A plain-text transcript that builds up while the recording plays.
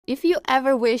If you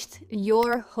ever wished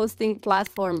your hosting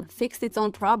platform fixed its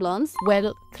own problems,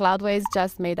 well, Cloudways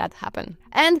just made that happen.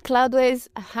 And Cloudways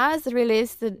has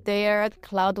released their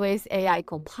Cloudways AI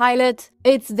Copilot.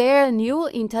 It's their new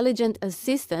intelligent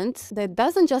assistant that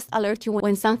doesn't just alert you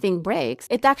when something breaks,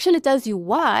 it actually tells you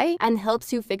why and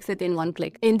helps you fix it in one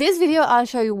click. In this video, I'll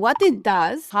show you what it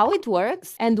does, how it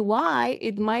works, and why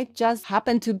it might just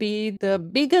happen to be the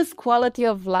biggest quality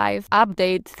of life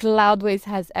update Cloudways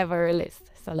has ever released.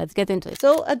 So let's get into it.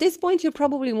 So at this point, you're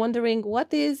probably wondering,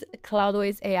 what is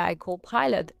Cloudways AI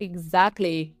Copilot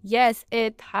exactly? Yes,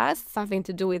 it has something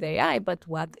to do with AI, but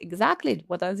what exactly?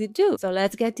 What does it do? So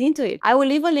let's get into it. I will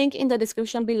leave a link in the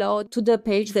description below to the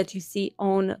page that you see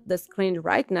on the screen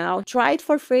right now. Try it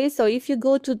for free. So if you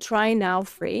go to try now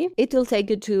free, it will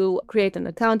take you to create an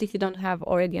account if you don't have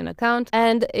already an account,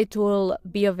 and it will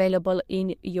be available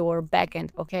in your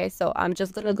backend. Okay, so I'm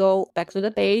just gonna go back to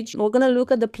the page. We're gonna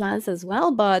look at the plans as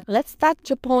well, but let's touch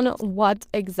upon what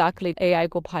exactly AI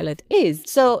Copilot is.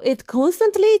 So it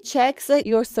constantly checks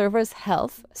your server's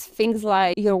health, things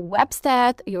like your web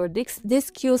stat, your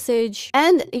disk usage,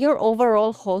 and your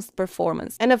overall host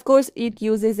performance. And of course, it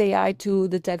uses AI to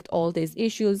detect all these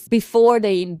issues before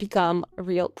they become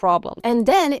real problems. And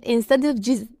then instead of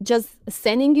just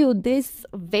sending you this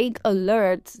vague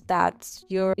alert that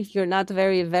if you're not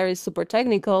very super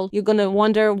technical, you're gonna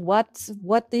wonder what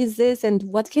is this and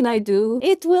what can I do?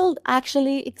 It will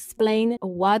actually explain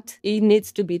what it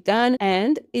needs to be done,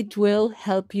 and it will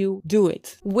help you do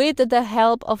it with the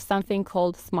help of something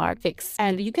called Smartfix.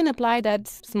 And you can apply that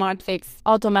Smartfix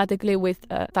automatically with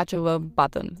a touch of a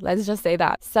button. Let's just say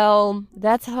that. So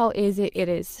that's how easy it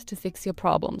is to fix your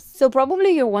problems. So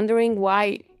probably you're wondering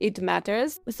why it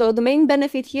matters. So the main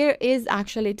benefit here is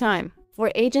actually time. For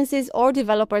agencies or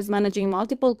developers managing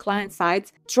multiple client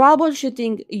sites,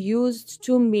 troubleshooting used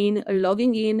to mean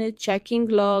logging in, checking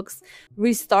logs,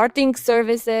 restarting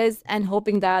services, and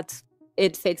hoping that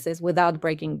it fixes without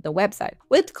breaking the website.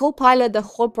 With Copilot, the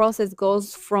whole process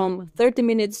goes from 30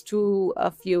 minutes to a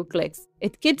few clicks.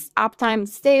 It keeps uptime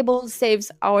stable,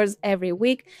 saves hours every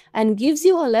week, and gives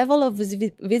you a level of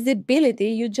visibility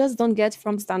you just don't get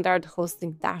from standard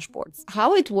hosting dashboards.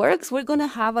 How it works, we're gonna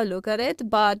have a look at it,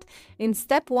 but in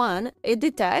step 1, it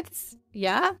detects,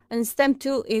 and step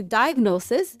 2, it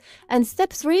diagnoses, and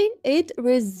step 3, it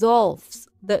resolves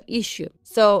the issue.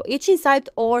 So each insight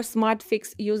or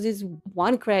Smartfix uses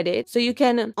 1 credit, so you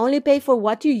can only pay for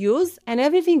what you use, and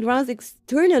everything runs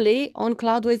externally on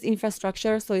Cloudways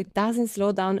infrastructure, so it doesn't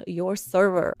slow down your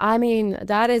server. I mean,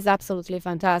 that is absolutely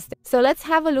fantastic. So let's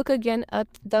have a look again at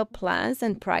the plans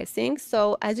and pricing.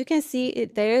 So as you can see,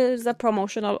 there's a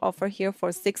promotional offer here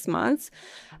for 6 months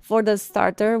for the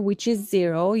starter, which is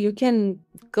 0. You can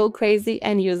go crazy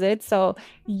and use it. So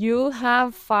you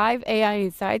have 5 AI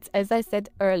insights, as I said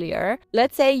earlier.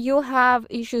 Let's say you have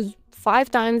issues 5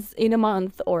 times in a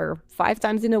month or 5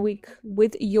 times in a week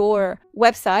with your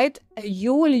website,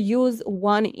 you will use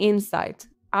 1 insight.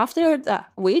 After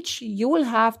that, which you will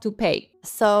have to pay.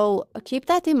 So keep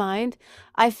that in mind.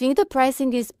 I think the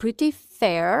pricing is pretty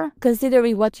fair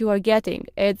considering what you are getting.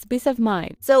 It's peace of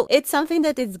mind. So it's something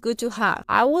that is good to have.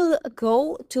 I will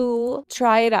go to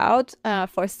try it out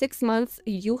for 6 months.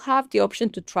 You have the option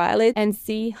to trial it and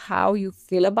see how you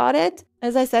feel about it.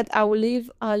 As I said, I will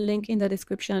leave a link in the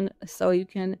description so you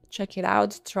can check it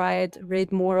out, try it,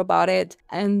 read more about it,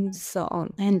 and so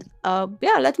on. And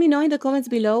let me know in the comments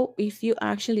below if you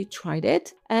actually tried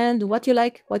it and what you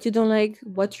like, what you don't like,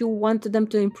 what you want them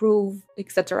to improve,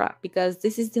 etc. Because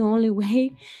this is the only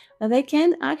way that they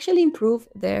can actually improve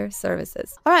their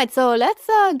services. All right, so let's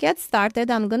get started.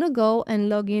 I'm gonna go and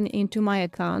log in into my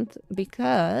account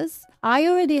because I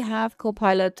already have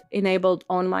Copilot enabled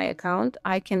on my account.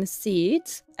 I can see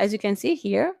it. As you can see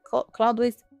here,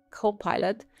 Cloudways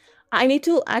Copilot. I need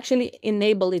to actually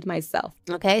enable it myself.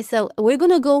 Okay, so we're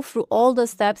gonna go through all the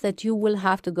steps that you will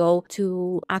have to go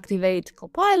to activate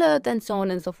Copilot and so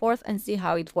on and so forth and see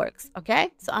how it works.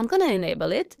 Okay, so I'm gonna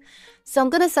enable it. So I'm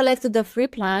gonna select the free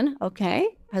plan. Okay,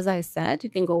 as I said, you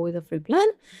can go with the free plan,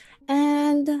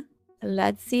 and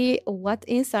let's see what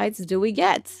insights do we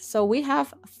get. So we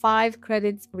have 5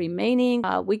 credits remaining.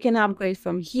 We can upgrade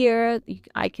from here.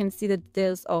 I can see the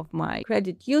details of my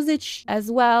credit usage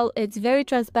as well. It's very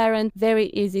transparent,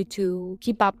 very easy to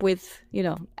keep up with,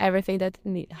 everything that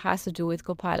has to do with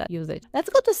Copilot usage. Let's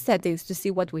go to settings to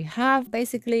see what we have.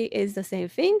 Basically, it's the same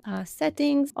thing.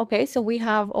 Settings. Okay, so we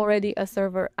have already a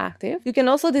server active. You can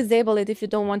also disable it if you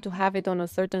don't want to have it on a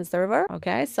certain server.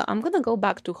 Okay, so I'm gonna go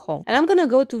back to home and I'm gonna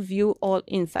go to view you all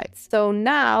insights. So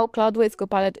now Cloudways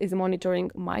Copilot is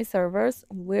monitoring my servers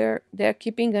where they're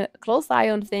keeping a close eye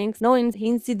on things, knowing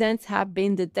incidents have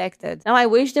been detected. Now, I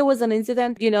wish there was an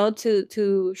incident,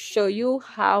 to show you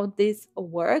how this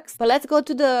works. But let's go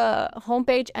to the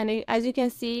homepage, and as you can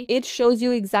see, it shows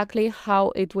you exactly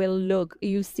how it will look.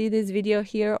 You see this video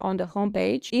here on the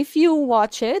homepage. If you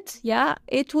watch it,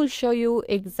 it will show you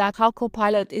exactly how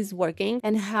Copilot is working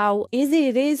and how easy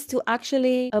it is to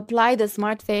actually apply the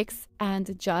Smartfix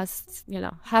and just,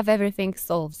 have everything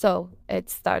solved. So it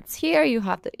starts here. You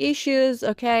have the issues,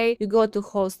 okay? You go to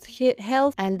host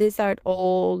health, and these are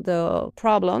all the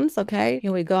problems, okay?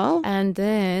 Here we go. And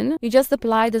then you just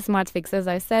apply the Smartfix. As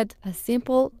I said, a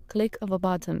simple click of a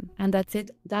button, and that's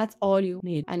it. That's all you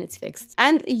need, and it's fixed.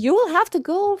 And you will have to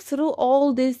go through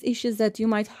all these issues that you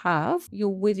might have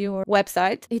with your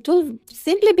website. It will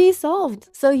simply be solved.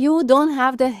 So you don't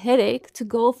have the headache to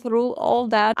go through all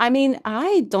that. I mean,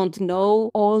 I don't know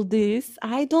all this.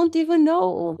 I don't even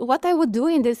know what I would do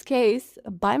in this case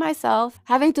by myself,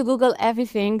 having to Google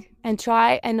everything and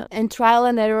try and trial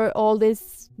and error all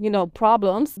these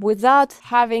problems without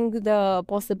having the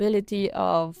possibility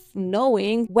of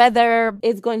knowing whether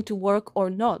it's going to work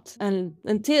or not, and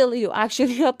until you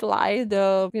actually apply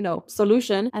the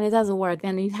solution and it doesn't work,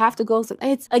 and you have to go through.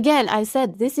 It's, again, I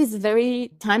said, this is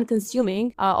very time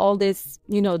consuming, all this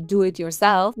do it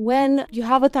yourself, when you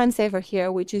have a time saver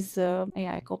here, which is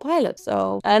AI Copilot.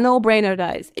 So a no-brainer,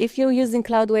 guys. If you're using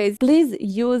Cloudways, please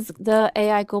use the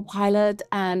AI Copilot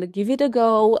and give it a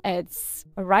go. It's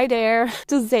right there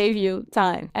to save you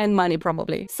time and money,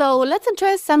 probably. So let's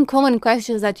address some common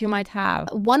questions that you might have.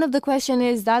 One of the questions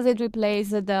is, does it replace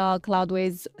the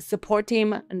Cloudways support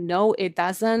team? No, it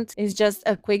doesn't. It's just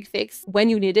a quick fix when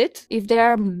you need it. If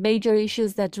there are major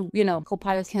issues that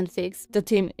Copilot can fix, the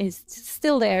team is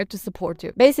still there to support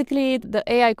you. Basically, the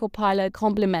AI Copilot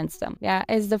complements them.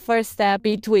 It's the first step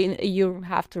between you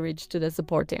have to reach to the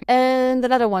support team. And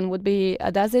another one would be,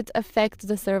 does it affect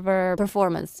the server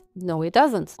performance? No, it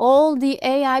doesn't. All the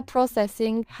AI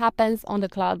processing happens on the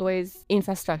Cloudways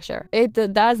infrastructure. It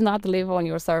does not live on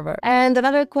your server. And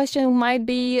another question might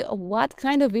be, what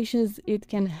kind of issues it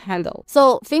can handle?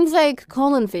 So things like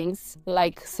common things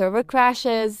like server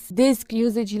crashes, disk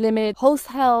usage limit, host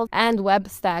health, and web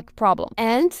stack problem.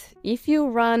 And if you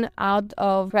run out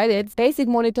of credits, basic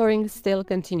monitoring still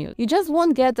continues. You just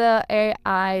won't get the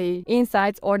AI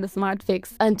insights or the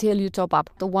Smartfix until you top up.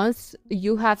 So once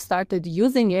you have started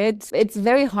using it, it's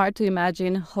very hard to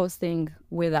imagine hosting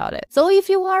without it. So if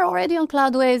you are already on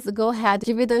Cloudways, go ahead,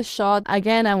 give it a shot.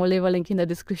 Again, I will leave a link in the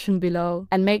description below,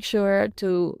 and make sure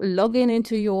to log in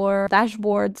into your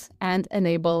dashboards and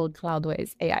enable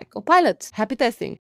Cloudways AI Copilot. Happy testing!